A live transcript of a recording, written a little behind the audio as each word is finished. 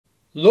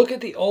Look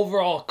at the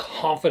overall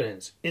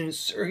confidence in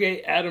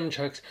Sergey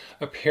Adamchuk's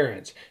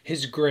appearance,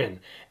 his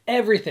grin,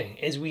 everything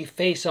as we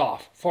face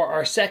off for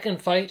our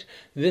second fight,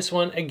 this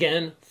one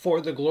again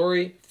for the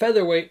Glory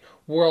Featherweight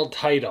World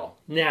title.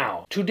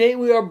 Now, today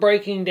we are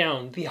breaking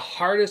down the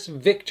hardest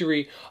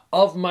victory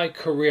of my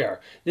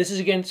career. This is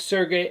against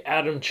Sergey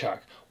Adamchuk.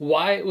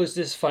 Why was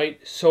this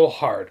fight so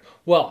hard?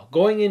 Well,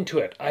 going into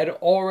it, I had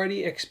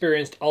already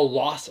experienced a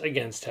loss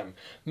against him.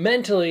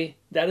 Mentally,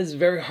 that is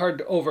very hard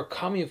to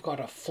overcome. You've got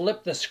to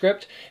flip the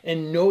script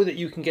and know that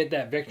you can get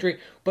that victory,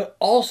 but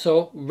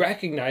also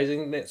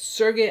recognizing that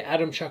Sergey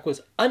Adamchuk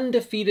was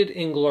undefeated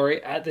in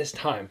Glory at this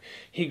time.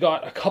 He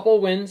got a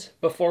couple wins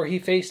before he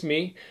faced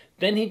me.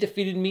 Then he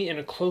defeated me in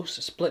a close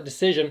split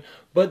decision,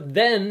 but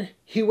then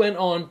he went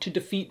on to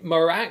defeat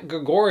Marat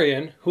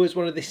Grigorian, who is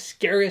one of the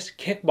scariest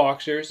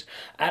kickboxers,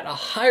 at a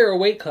higher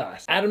weight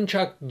class.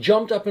 Adamchuk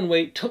jumped up in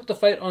weight, took the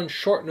fight on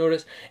short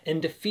notice,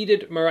 and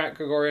defeated Marat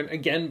Grigorian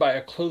again by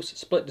a close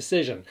split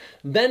decision.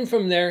 Then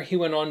from there, he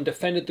went on and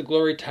defended the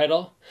Glory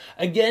title,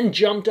 again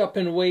jumped up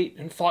in weight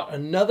and fought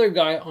another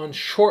guy on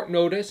short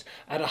notice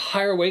at a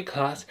higher weight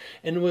class,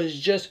 and was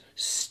just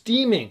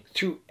steaming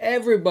through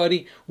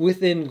everybody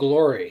within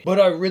Glory. But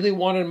I really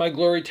wanted my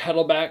Glory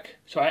title back,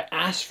 so I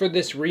asked for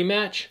this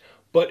rematch,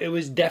 but it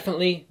was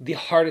definitely the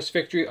hardest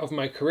victory of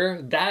my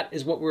career. That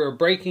is what we're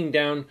breaking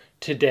down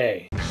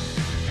today.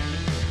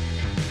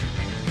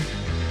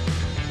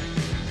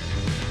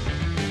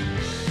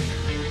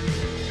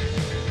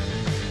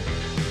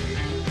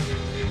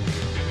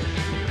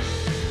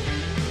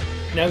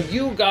 Now,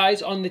 you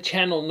guys on the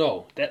channel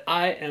know that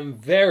I am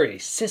very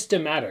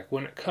systematic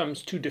when it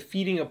comes to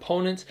defeating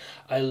opponents.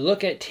 I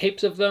look at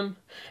tapes of them,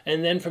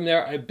 and then from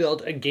there I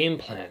build a game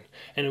plan.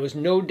 And it was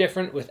no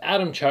different with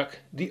Adamchuk.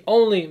 The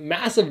only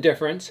massive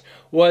difference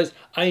was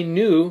I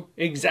knew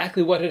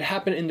exactly what had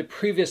happened in the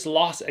previous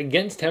loss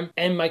against him,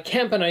 and my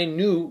camp and I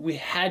knew we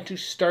had to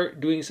start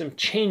doing some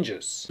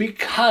changes.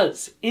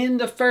 Because in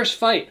the first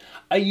fight,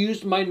 I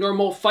used my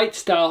normal fight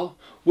style,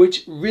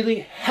 which really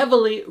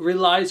heavily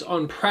relies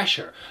on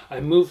pressure. I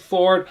move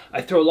forward,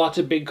 I throw lots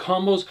of big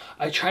combos,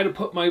 I try to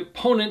put my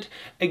opponent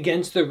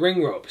against the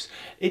ring ropes.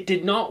 It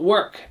did not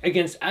work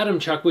against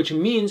Adamchuk, which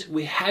means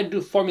we had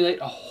to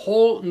formulate a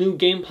whole new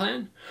game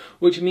plan,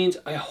 which means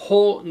a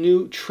whole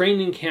new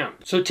training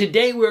camp. So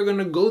today we're going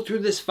to go through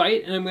this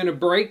fight, and I'm going to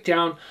break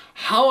down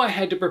how I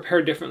had to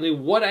prepare differently,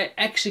 what I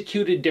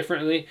executed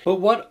differently,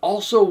 but what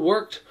also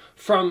worked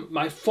from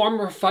my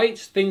former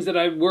fights, things that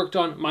I've worked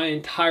on my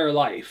entire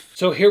life.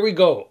 So here we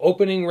go,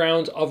 opening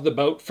rounds of the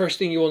bout. First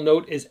thing you will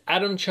note is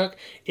Adamchuk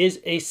is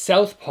a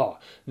southpaw.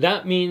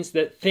 That means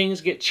that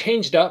things get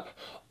changed up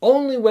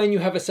only when you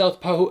have a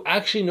southpaw who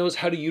actually knows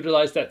how to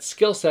utilize that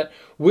skill set,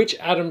 which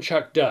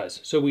Adamchuk does.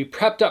 So we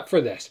prepped up for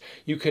this.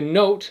 You can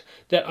note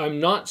that I'm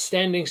not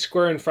standing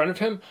square in front of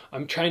him.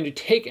 I'm trying to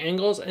take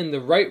angles, and the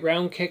right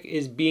round kick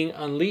is being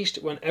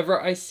unleashed whenever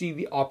I see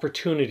the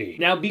opportunity.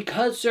 Now,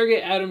 because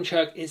Sergey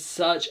Adamchuk is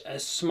such a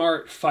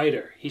smart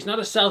fighter, he's not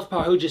a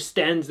southpaw who just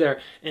stands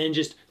there and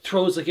just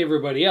throws like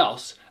everybody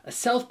else. A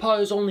southpaw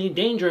is only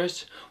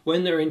dangerous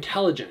when they're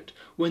intelligent,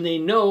 when they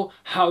know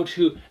how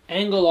to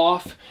angle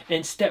off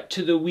and step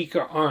to the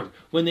weaker arm,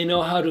 when they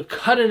know how to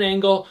cut an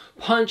angle,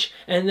 punch,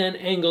 and then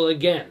angle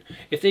again.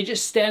 If they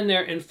just stand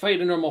there and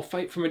fight a normal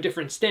fight from a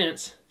different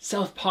stance,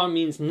 southpaw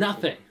means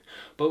nothing.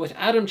 But with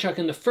Adamchuk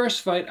in the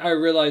first fight, I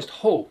realized,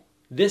 oh,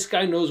 this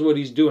guy knows what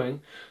he's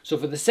doing. So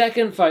for the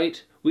second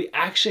fight, we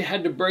actually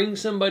had to bring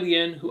somebody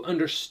in who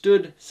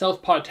understood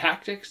southpaw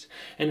tactics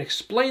and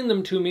explain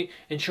them to me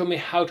and show me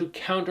how to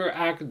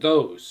counteract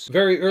those.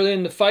 Very early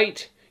in the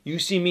fight, you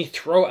see me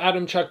throw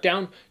Adamchuk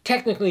down.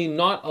 Technically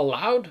not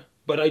allowed,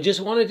 but I just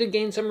wanted to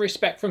gain some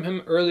respect from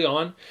him early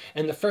on.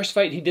 And the first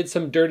fight, he did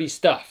some dirty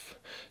stuff.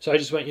 So I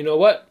just went, you know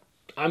what?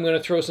 I'm going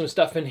to throw some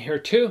stuff in here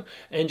too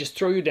and just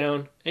throw you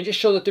down and just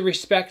show that the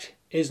respect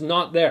is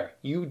not there.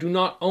 You do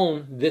not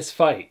own this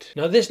fight.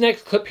 Now, this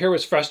next clip here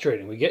was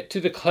frustrating. We get to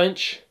the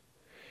clinch.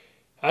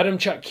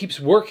 Adamchuk keeps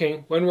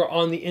working when we're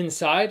on the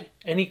inside,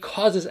 and he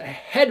causes a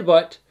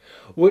headbutt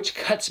which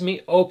cuts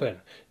me open.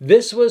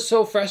 This was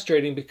so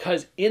frustrating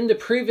because in the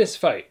previous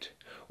fight,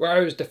 where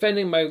I was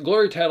defending my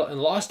Glory title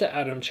and lost to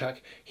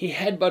Adamchuk, he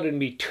headbutted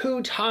me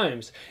 2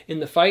 times in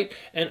the fight,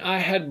 and I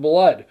had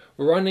blood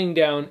running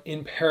down,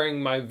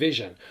 impairing my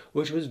vision,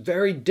 which was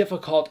very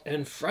difficult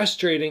and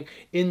frustrating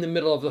in the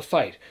middle of the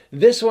fight.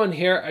 This one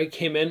here, I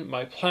came in,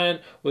 my plan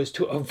was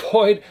to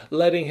avoid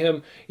letting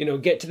him,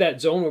 get to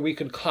that zone where we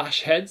could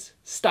clash heads.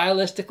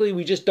 Stylistically,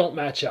 we just don't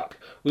match up.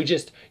 We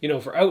just,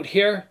 if we're out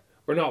here,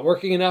 we're not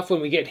working enough.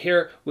 When we get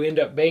here, we end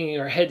up banging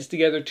our heads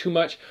together too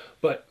much.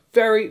 But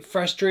very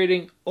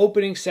frustrating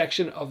opening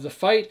section of the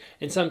fight,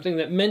 and something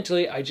that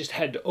mentally I just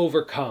had to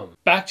overcome.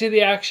 Back to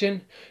the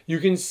action. You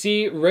can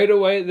see right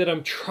away that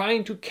I'm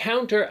trying to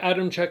counter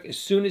Adamchuk as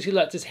soon as he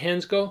lets his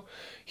hands go.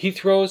 He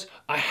throws,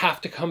 I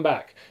have to come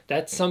back.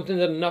 That's something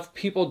that enough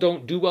people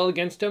don't do well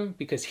against him,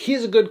 because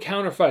he's a good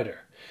counter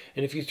fighter.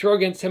 And if you throw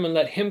against him and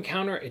let him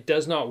counter, it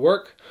does not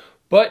work.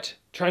 But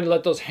trying to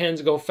let those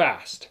hands go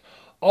fast.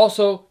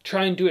 Also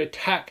trying to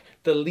attack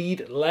the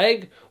lead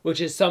leg,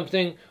 which is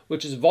something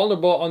which is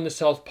vulnerable on the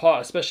southpaw,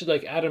 especially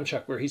like Adam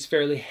Chuck, where he's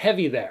fairly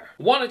heavy there.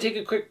 I want to take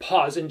a quick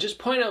pause and just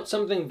point out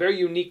something very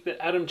unique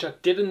that Adam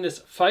Chuck did in this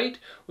fight,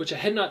 which I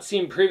had not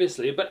seen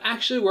previously, but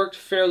actually worked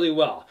fairly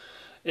well.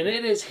 And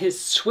it is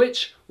his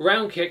switch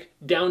round kick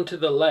down to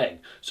the leg.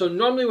 So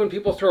normally when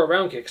people throw a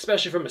round kick,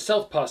 especially from a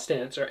southpaw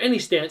stance or any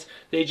stance,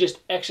 they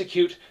just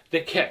execute the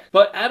kick.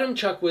 But Adam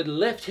Chuck would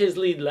lift his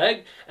lead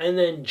leg and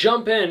then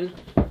jump in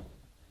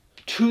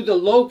to the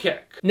low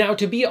kick. Now,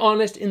 to be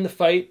honest, in the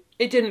fight,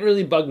 it didn't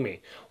really bug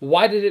me.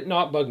 Why did it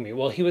not bug me?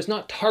 Well, he was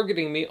not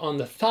targeting me on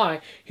the thigh.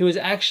 He was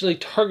actually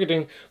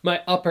targeting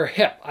my upper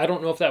hip. I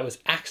don't know if that was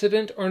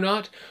accident or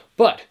not,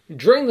 but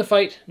during the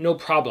fight, no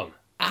problem.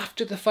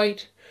 After the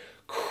fight,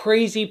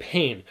 crazy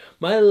pain.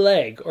 My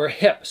leg or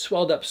hip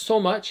swelled up so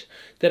much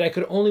that I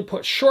could only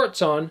put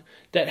shorts on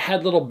that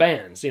had little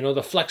bands, you know,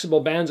 the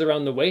flexible bands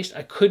around the waist.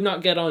 I could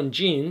not get on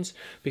jeans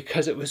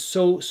because it was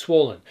so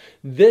swollen.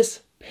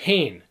 This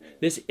pain,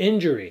 this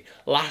injury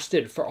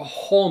lasted for a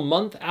whole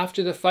month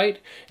after the fight,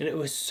 and it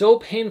was so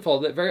painful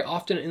that very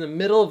often in the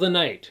middle of the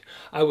night,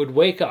 I would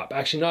wake up,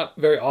 actually not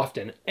very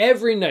often,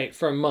 every night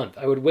for a month,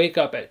 I would wake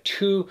up at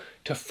 2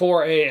 to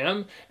 4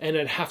 a.m. and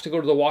I'd have to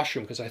go to the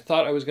washroom because I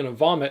thought I was going to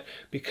vomit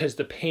because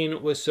the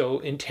pain was so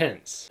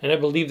intense. And I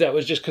believe that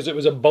was just because it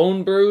was a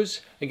bone bruise.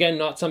 Again,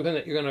 not something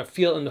that you're going to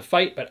feel in the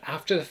fight, but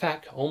after the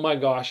fact, oh my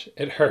gosh,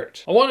 it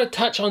hurt. I want to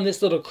touch on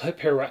this little clip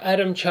here where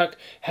Adam Chuck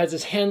has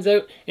his hands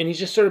out and he's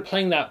just sort of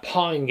playing that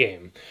pawing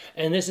game.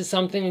 And this is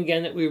something,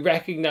 again, that we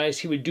recognize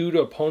he would do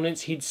to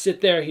opponents. He'd sit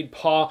there, he'd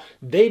paw,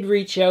 they'd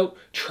reach out,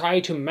 try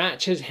to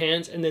match his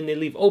hands, and then they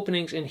leave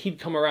openings and he'd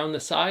come around the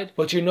side.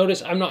 But you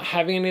notice I'm not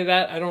having any of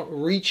that. I don't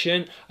reach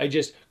in. I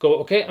just go,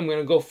 okay, I'm going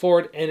to go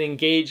forward and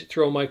engage,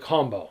 throw my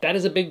combo. That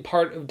is a big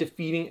part of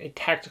defeating a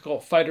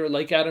tactical fighter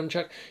like Adam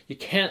Chuck. You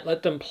can't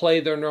let them play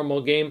their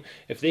normal game.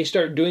 If they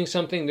start doing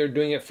something, they're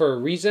doing it for a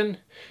reason.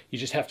 You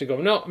just have to go,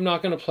 no, I'm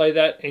not going to play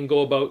that, and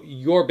go about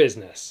your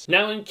business.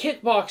 Now in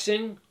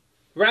kickboxing,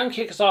 round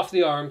kicks off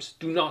the arms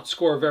do not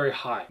score very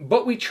high,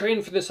 but we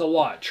train for this a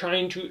lot,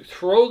 trying to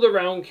throw the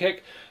round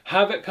kick,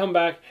 have it come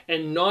back,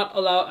 and not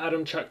allow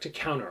Adam Chuck to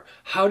counter.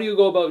 How do you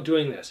go about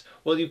doing this?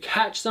 Well, you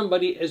catch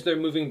somebody as they're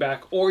moving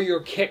back, or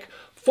your kick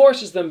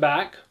forces them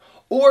back,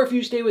 or if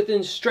you stay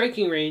within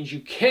striking range, you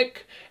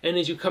kick, and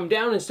as you come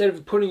down, instead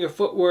of putting your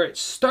foot where it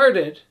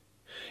started,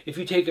 if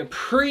you take a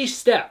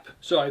pre-step,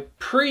 so I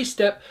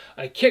pre-step,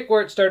 I kick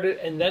where it started,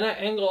 and then I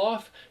angle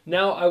off,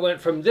 now I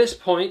went from this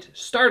point,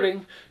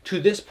 starting, to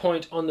this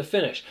point on the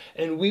finish.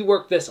 And we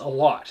work this a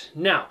lot.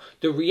 Now,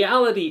 the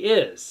reality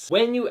is,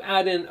 when you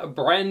add in a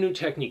brand new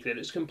technique that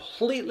is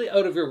completely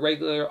out of your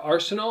regular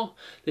arsenal,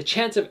 the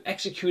chance of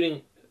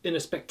executing in a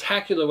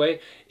spectacular way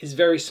is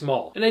very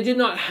small. And I did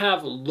not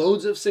have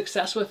loads of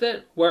success with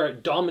it, where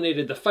it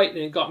dominated the fight and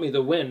it got me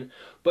the win.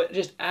 But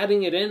just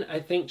adding it in,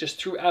 I think just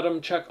threw Adam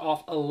Chuck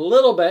off a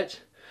little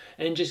bit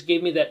and just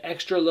gave me that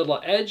extra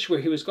little edge where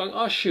he was going,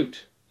 oh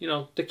shoot, you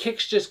know, the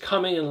kick's just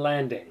coming and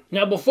landing.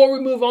 Now before we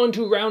move on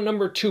to round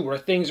number 2, where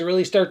things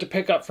really start to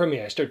pick up for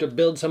me, I start to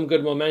build some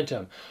good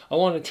momentum, I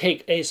want to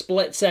take a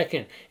split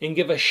second and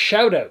give a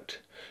shout out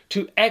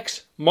to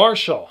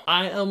XMartial.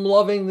 I am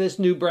loving this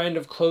new brand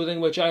of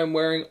clothing, which I am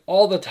wearing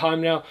all the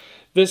time now.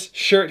 This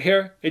shirt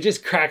here, it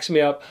just cracks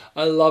me up.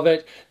 I love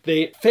it.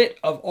 The fit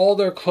of all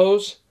their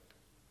clothes,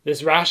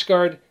 this rash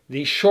guard,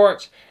 these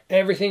shorts,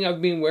 everything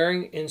I've been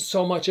wearing in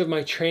so much of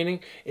my training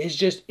is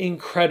just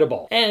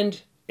incredible.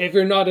 And if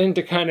you're not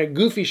into kind of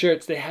goofy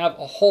shirts, they have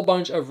a whole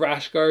bunch of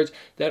rash guards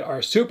that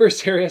are super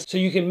serious. So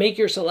you can make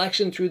your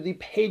selection through the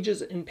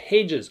pages and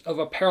pages of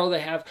apparel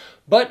they have.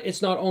 But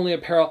it's not only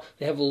apparel,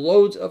 they have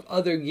loads of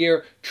other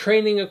gear,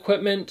 training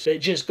equipment that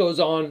just goes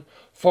on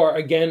for,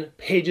 again,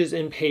 pages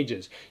and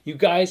pages. You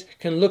guys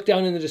can look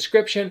down in the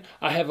description.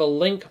 I have a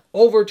link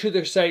over to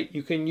their site.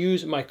 You can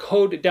use my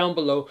code down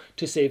below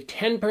to save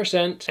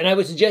 10%. And I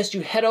would suggest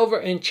you head over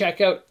and check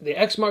out the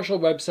XMartial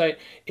website.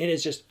 It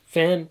is just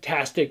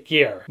fantastic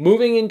gear.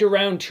 Moving into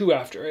round 2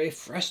 after a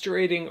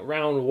frustrating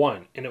round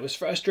 1. And it was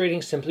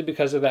frustrating simply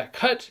because of that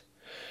cut.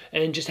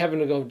 And just having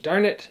to go,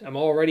 darn it, I'm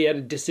already at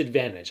a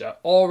disadvantage. I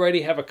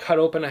already have a cut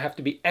open. I have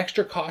to be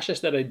extra cautious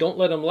that I don't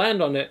let him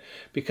land on it,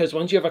 because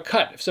once you have a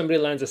cut, if somebody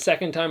lands a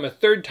second time, a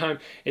third time,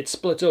 it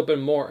splits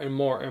open more and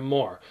more and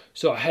more.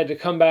 So I had to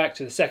come back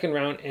to the second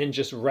round and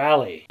just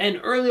rally.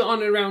 And early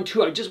on in round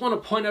 2, I just want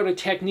to point out a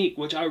technique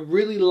which I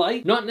really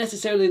like. Not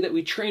necessarily that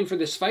we train for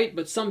this fight,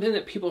 but something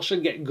that people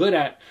should get good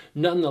at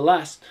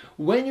nonetheless.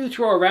 When you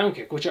throw a round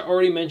kick, which I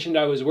already mentioned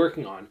I was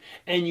working on,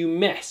 and you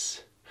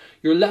miss,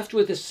 you're left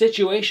with a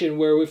situation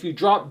where if you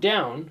drop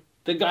down,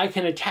 the guy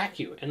can attack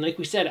you. And like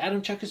we said,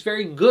 Adam Chuck is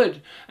very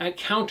good at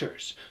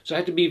counters. So I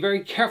had to be very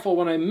careful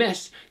when I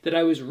missed that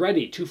I was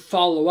ready to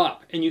follow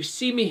up. And you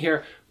see me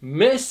here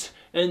miss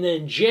and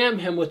then jam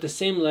him with the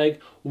same leg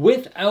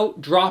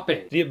without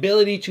dropping. The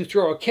ability to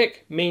throw a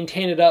kick,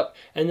 maintain it up,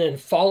 and then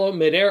follow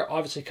midair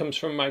obviously comes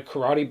from my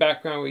karate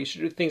background, where you should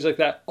do things like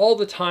that all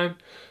the time.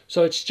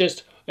 So it's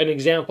just an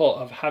example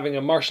of having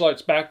a martial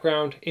arts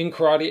background in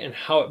karate and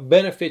how it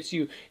benefits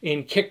you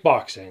in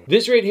kickboxing.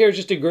 This right here is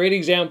just a great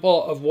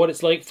example of what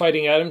it's like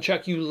fighting Adam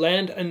Chuck. You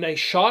land a nice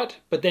shot,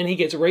 but then he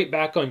gets right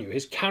back on you.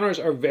 His counters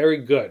are very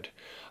good.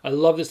 I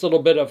love this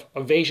little bit of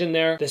evasion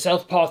there. The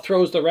southpaw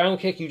throws the round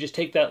kick. You just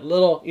take that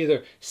little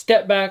either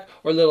step back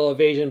or little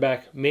evasion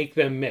back, make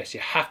them miss. You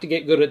have to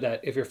get good at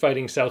that if you're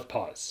fighting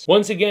southpaws.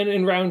 Once again,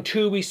 in round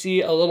 2, we see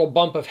a little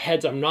bump of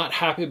heads. I'm not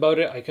happy about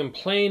it. I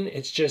complain.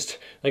 It's just,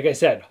 like I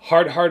said,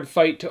 hard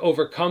fight to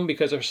overcome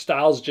because our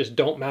styles just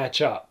don't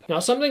match up. Now,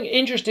 something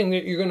interesting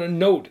that you're going to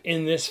note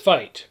in this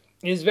fight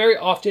is very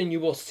often you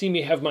will see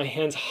me have my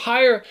hands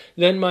higher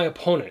than my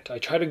opponent. I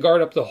try to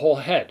guard up the whole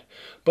head.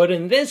 But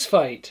in this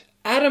fight,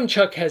 Adam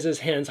Chuck has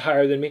his hands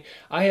higher than me.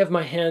 I have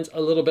my hands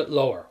a little bit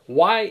lower.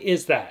 Why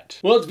is that?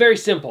 Well, it's very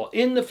simple.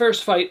 In the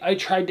first fight, I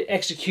tried to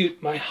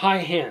execute my high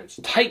hands,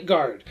 tight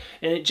guard,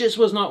 and it just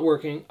was not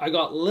working. I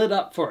got lit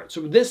up for it. So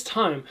this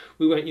time,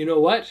 we went, you know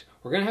what?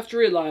 We're going to have to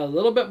rely a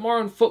little bit more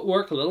on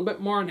footwork, a little bit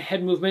more on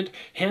head movement.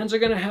 Hands are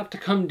going to have to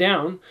come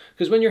down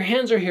because when your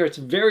hands are here, it's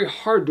very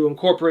hard to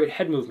incorporate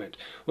head movement.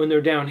 When they're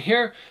down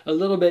here, a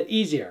little bit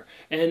easier.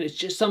 And it's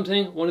just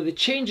something, one of the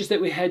changes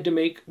that we had to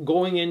make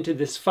going into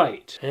this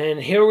fight.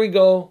 And here we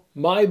go.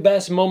 My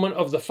best moment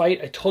of the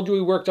fight. I told you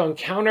we worked on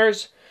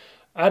counters.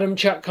 Adam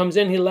Chuck comes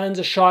in, he lands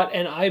a shot,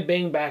 and I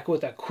bang back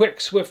with a quick,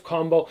 swift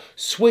combo,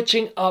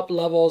 switching up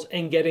levels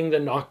and getting the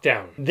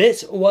knockdown.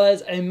 This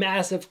was a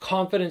massive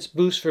confidence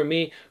boost for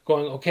me,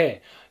 going,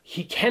 okay,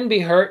 he can be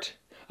hurt,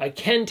 I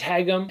can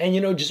tag him, and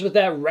you know, just with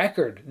that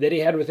record that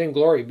he had within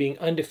Glory, being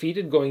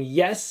undefeated, going,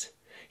 yes,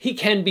 he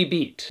can be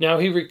beat. Now,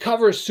 he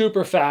recovers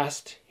super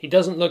fast, he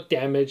doesn't look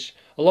damaged.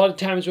 A lot of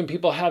times when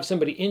people have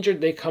somebody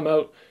injured, they come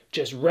out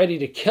just ready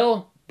to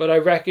kill, but I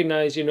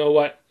recognize, you know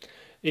what,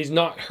 he's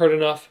not hurt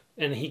enough,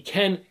 and he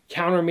can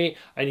counter me.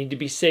 I need to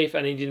be safe.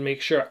 I need to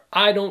make sure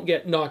I don't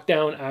get knocked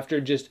down after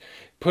just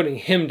putting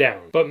him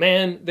down. But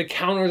man, the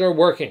counters are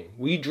working.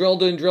 We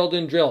drilled and drilled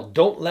and drilled.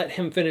 Don't let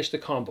him finish the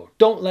combo.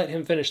 Don't let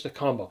him finish the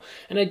combo.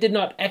 And I did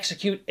not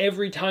execute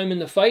every time in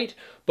the fight,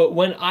 but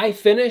when I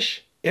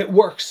finish, it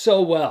works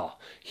so well.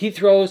 He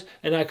throws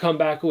and I come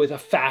back with a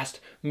fast,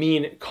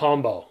 mean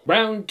combo.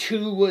 Round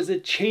 2 was a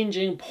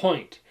changing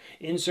point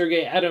in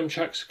Sergey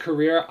Adamchuk's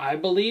career, I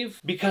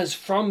believe, because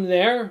from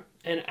there,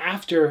 and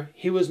after,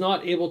 he was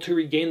not able to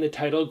regain the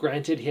title.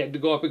 Granted, he had to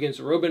go up against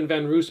Robin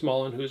van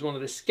Roosmalen, who's one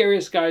of the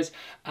scariest guys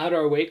at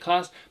our weight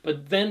class.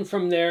 But then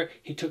from there,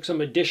 he took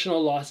some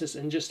additional losses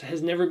and just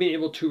has never been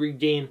able to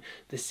regain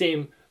the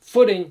same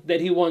footing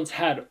that he once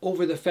had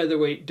over the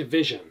featherweight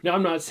division. Now,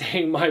 I'm not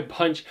saying my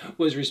punch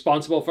was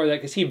responsible for that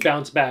because he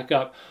bounced back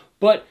up.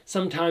 But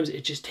sometimes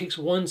it just takes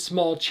one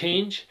small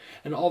change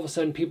and all of a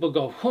sudden people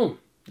go,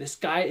 this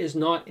guy is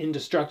not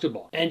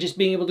indestructible. And just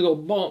being able to go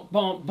bump,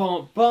 bump,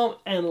 bump, bump,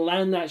 and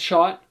land that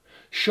shot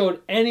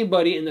showed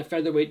anybody in the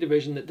featherweight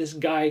division that this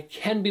guy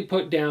can be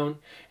put down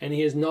and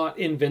he is not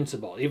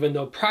invincible, even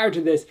though prior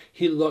to this,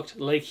 he looked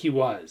like he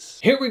was.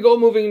 Here we go,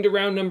 moving into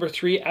round number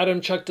 3,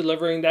 Adam Chuck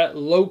delivering that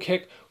low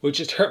kick, which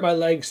just hurt my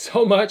leg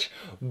so much,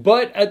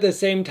 but at the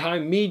same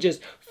time, me just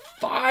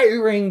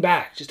firing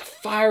back, just a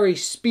fiery,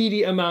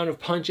 speedy amount of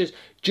punches,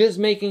 just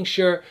making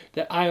sure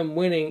that I am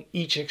winning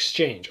each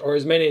exchange, or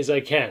as many as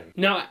I can.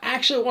 Now, I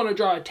actually want to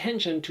draw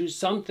attention to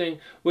something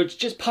which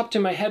just popped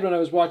in my head when I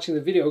was watching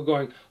the video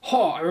going,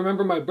 I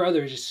remember my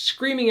brother just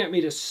screaming at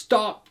me to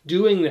stop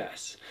doing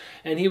this.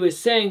 And he was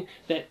saying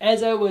that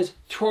as I was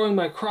throwing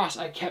my cross,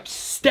 I kept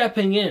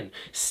stepping in,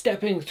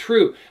 stepping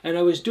through. And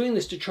I was doing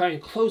this to try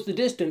and close the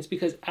distance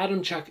because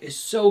Adam Chuck is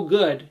so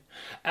good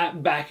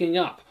at backing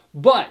up.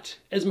 But,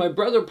 as my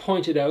brother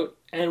pointed out,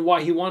 and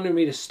why he wanted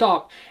me to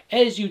stop,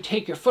 as you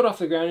take your foot off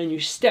the ground and you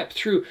step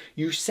through,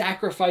 you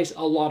sacrifice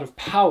a lot of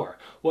power.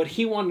 What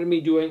he wanted me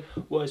doing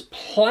was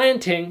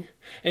planting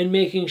and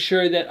making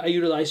sure that I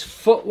utilize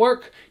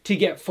footwork to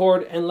get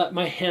forward and let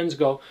my hands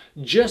go,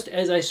 just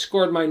as I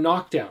scored my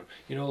knockdown.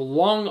 You know,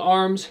 long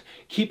arms,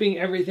 keeping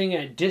everything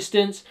at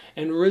distance,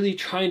 and really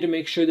trying to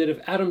make sure that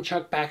if Adam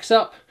Chuck backs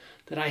up,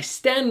 that I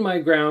stand my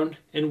ground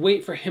and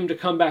wait for him to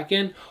come back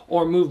in,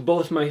 or move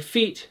both my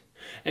feet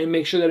and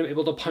make sure that I'm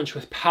able to punch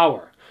with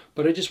power.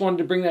 But I just wanted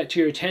to bring that to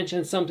your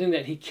attention, something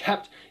that he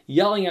kept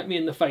yelling at me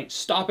in the fight.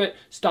 Stop it,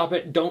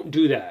 don't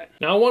do that.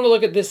 Now I want to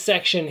look at this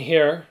section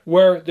here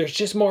where there's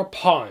just more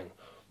pawing,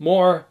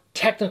 more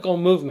technical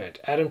movement.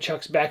 Adam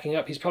Chuck's backing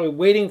up. He's probably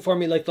waiting for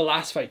me like the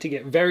last fight to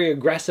get very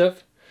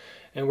aggressive.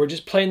 And we're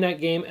just playing that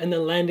game and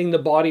then landing the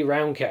body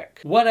round kick.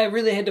 What I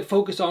really had to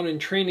focus on in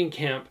training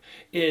camp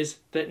is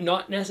that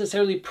not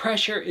necessarily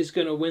pressure is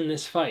going to win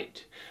this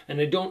fight. And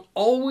I don't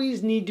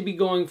always need to be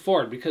going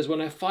forward, because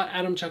when I fought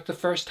Adam Chuck the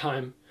first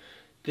time,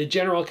 the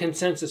general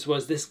consensus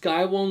was this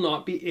guy will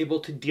not be able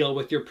to deal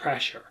with your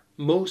pressure.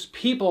 Most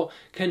people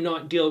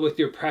cannot deal with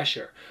your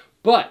pressure,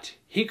 but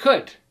he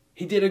could.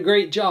 He did a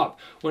great job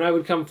when I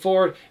would come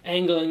forward,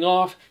 angling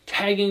off,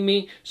 tagging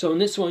me. So in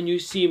this one, you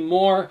see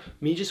more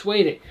me just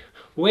waiting,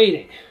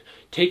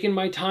 taking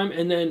my time,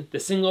 and then the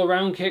single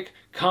round kick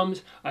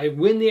comes. I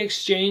win the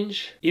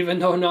exchange, even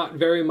though not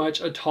very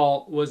much at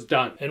all was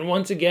done. And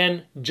once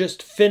again,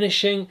 just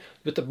finishing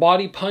with the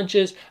body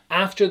punches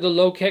after the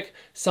low kick,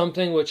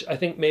 something which I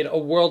think made a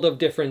world of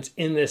difference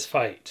in this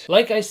fight.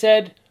 Like I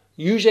said,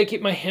 usually I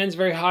keep my hands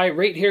very high.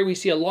 Right here we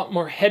see a lot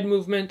more head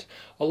movement,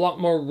 a lot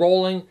more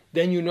rolling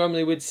than you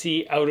normally would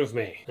see out of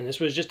me. And this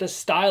was just a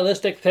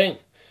stylistic thing.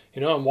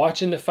 You know, I'm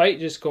watching the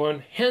fight just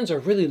going, hands are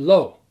really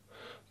low.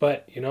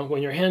 But, you know,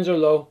 when your hands are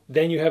low,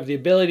 then you have the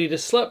ability to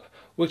slip,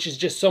 which is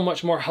just so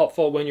much more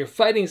helpful when you're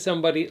fighting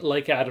somebody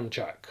like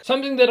Adamchuk.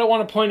 Something that I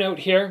want to point out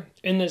here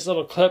in this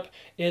little clip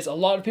is a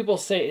lot of people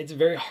say it's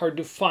very hard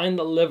to find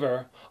the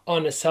liver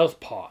on a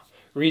southpaw.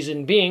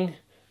 Reason being,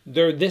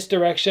 they're this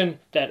direction,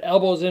 that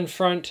elbow's in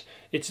front,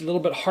 it's a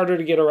little bit harder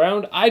to get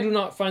around. I do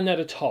not find that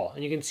at all.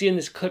 And you can see in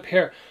this clip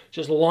here,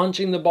 just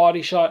launching the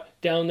body shot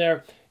down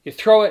there. You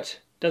throw it,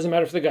 doesn't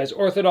matter if the guy's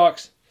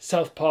orthodox,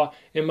 southpaw,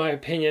 in my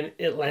opinion,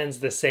 it lands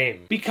the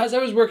same. Because I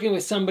was working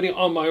with somebody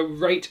on my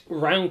right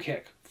round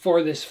kick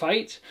for this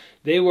fight,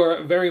 they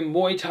were very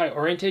Muay Thai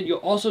oriented. You'll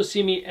also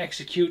see me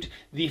execute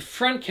the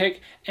front kick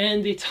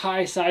and the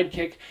Thai side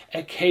kick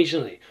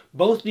occasionally.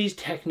 Both these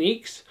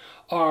techniques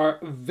are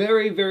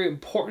very, very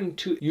important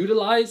to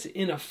utilize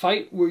in a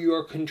fight where you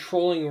are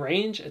controlling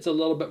range. It's a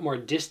little bit more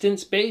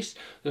distance based.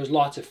 There's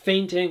lots of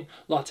feinting,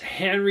 lots of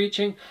hand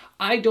reaching.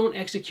 I don't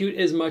execute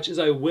as much as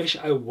I wish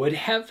I would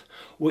have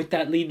with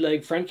that lead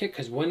leg front kick,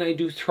 because when I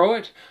do throw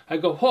it, I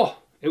go, oh,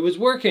 it was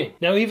working.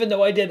 Now, even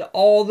though I did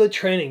all the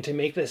training to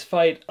make this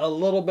fight a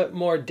little bit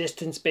more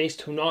distance-based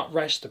to not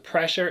rush the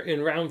pressure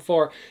in round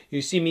 4,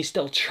 you see me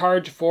still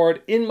charge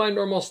forward in my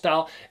normal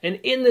style. And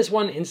in this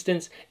one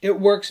instance,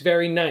 it works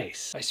very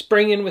nice. I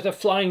spring in with a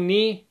flying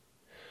knee,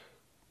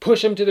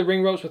 push him to the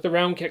ring ropes with the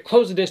round kick,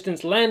 close the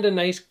distance, land a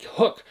nice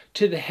hook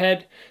to the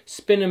head,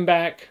 spin him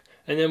back,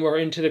 and then we're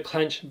into the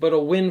clinch, but a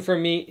win for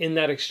me in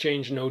that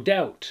exchange, no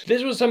doubt.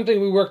 This was something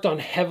we worked on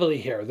heavily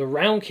here. The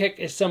round kick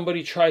is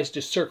somebody tries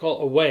to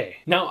circle away.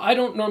 Now, I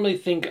don't normally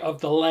think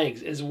of the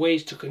legs as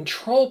ways to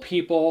control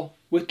people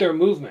with their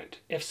movement.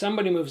 If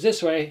somebody moves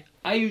this way,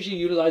 I usually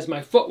utilize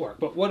my footwork.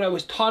 But what I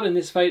was taught in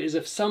this fight is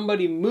if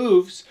somebody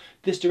moves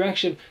this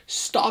direction,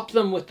 stop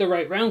them with the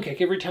right round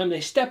kick every time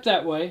they step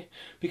that way,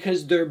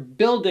 because they're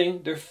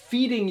building, they're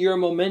feeding your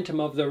momentum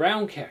of the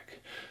round kick.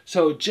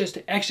 So just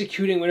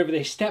executing whenever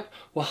they step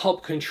will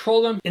help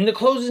control them. In the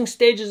closing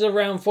stages of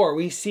round 4,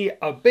 we see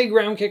a big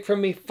round kick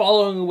from me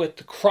following with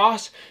the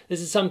cross.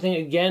 This is something,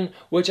 again,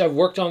 which I've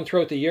worked on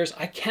throughout the years.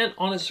 I can't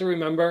honestly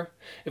remember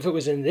if it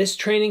was in this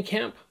training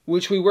camp,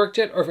 which we worked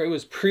at, or if it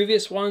was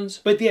previous ones.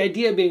 But the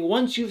idea being,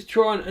 once you've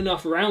thrown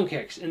enough round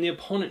kicks and the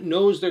opponent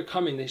knows they're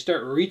coming, they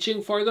start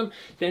reaching for them,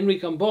 then we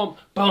come boom,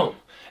 boom.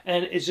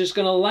 And it's just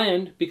going to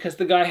land because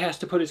the guy has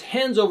to put his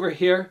hands over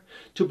here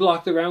to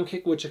block the round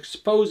kick, which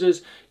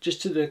exposes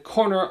just to the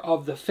corner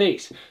of the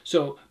face.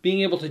 So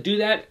being able to do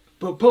that,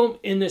 boom, boom,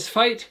 in this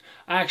fight,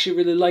 I actually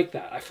really like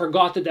that. I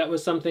forgot that that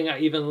was something I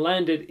even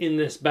landed in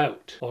this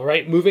bout. All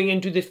right, moving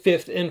into the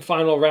 5th and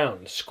final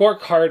round.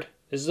 Scorecard.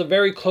 This is a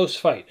very close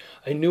fight.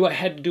 I knew I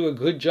had to do a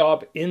good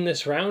job in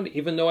this round,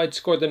 even though I'd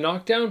scored the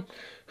knockdown.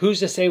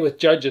 Who's to say with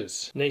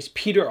judges? Nice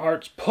Peter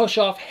Arts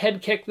push-off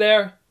head kick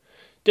there.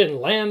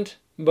 Didn't land,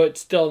 but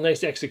still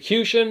nice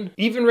execution.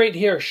 Even right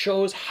here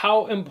shows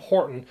how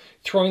important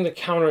throwing the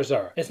counters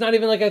are. It's not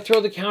even like I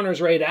throw the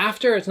counters right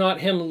after. It's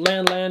not him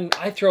land,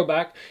 I throw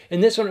back.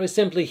 In this one, it was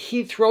simply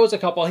he throws a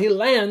couple, he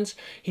lands,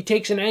 he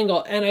takes an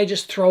angle, and I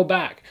just throw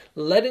back.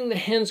 Letting the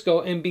hands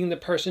go and being the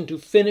person to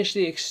finish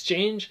the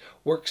exchange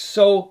works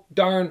so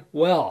darn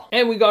well.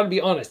 And we got to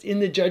be honest, in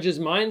the judges'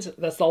 minds,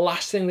 that's the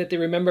last thing that they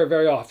remember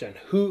very often.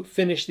 Who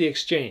finished the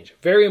exchange?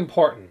 Very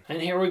important.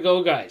 And here we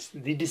go, guys.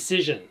 The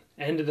decision.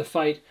 End of the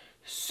fight.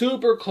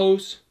 Super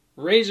close,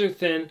 razor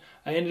thin.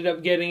 I ended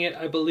up getting it,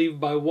 I believe,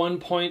 by 1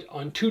 point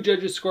on 2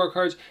 judges'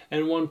 scorecards,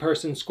 and 1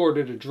 person scored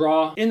it a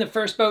draw. In the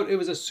first bout, it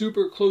was a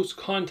super close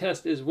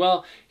contest as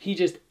well. He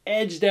just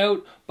edged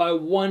out by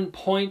 1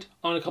 point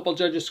on a couple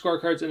judges'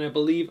 scorecards, and I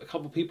believe a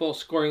couple people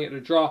scoring it a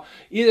draw.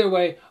 Either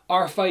way,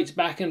 our fights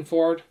back and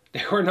forward,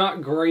 they were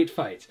not great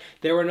fights.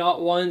 They were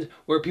not ones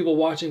where people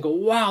watch and go,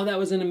 wow, that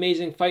was an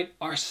amazing fight.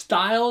 Our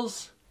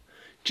styles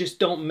just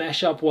don't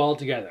mesh up well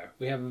together.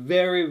 We have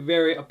very,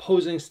 very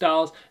opposing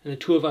styles, and the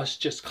two of us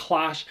just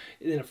clash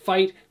in a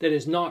fight that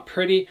is not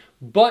pretty.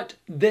 But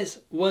this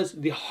was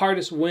the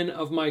hardest win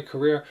of my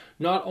career,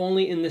 not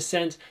only in the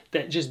sense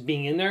that just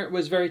being in there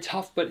was very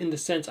tough, but in the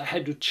sense I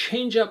had to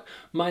change up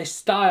my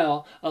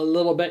style a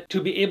little bit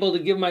to be able to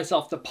give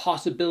myself the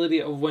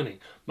possibility of winning.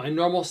 My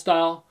normal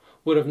style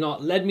would have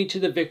not led me to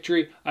the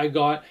victory I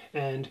got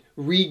and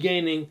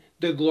regaining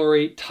the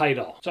glory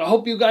title. So I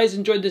hope you guys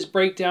enjoyed this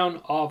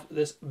breakdown of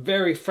this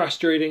very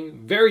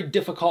frustrating, very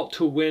difficult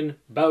to win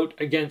bout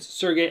against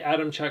Sergey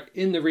Adamchuk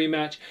in the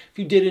rematch. If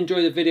you did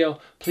enjoy the video,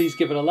 please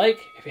give it a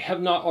like. If you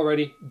have not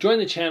already, join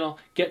the channel,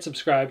 get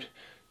subscribed.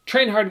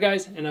 Train hard,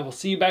 guys, and I will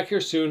see you back here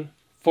soon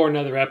for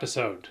another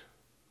episode.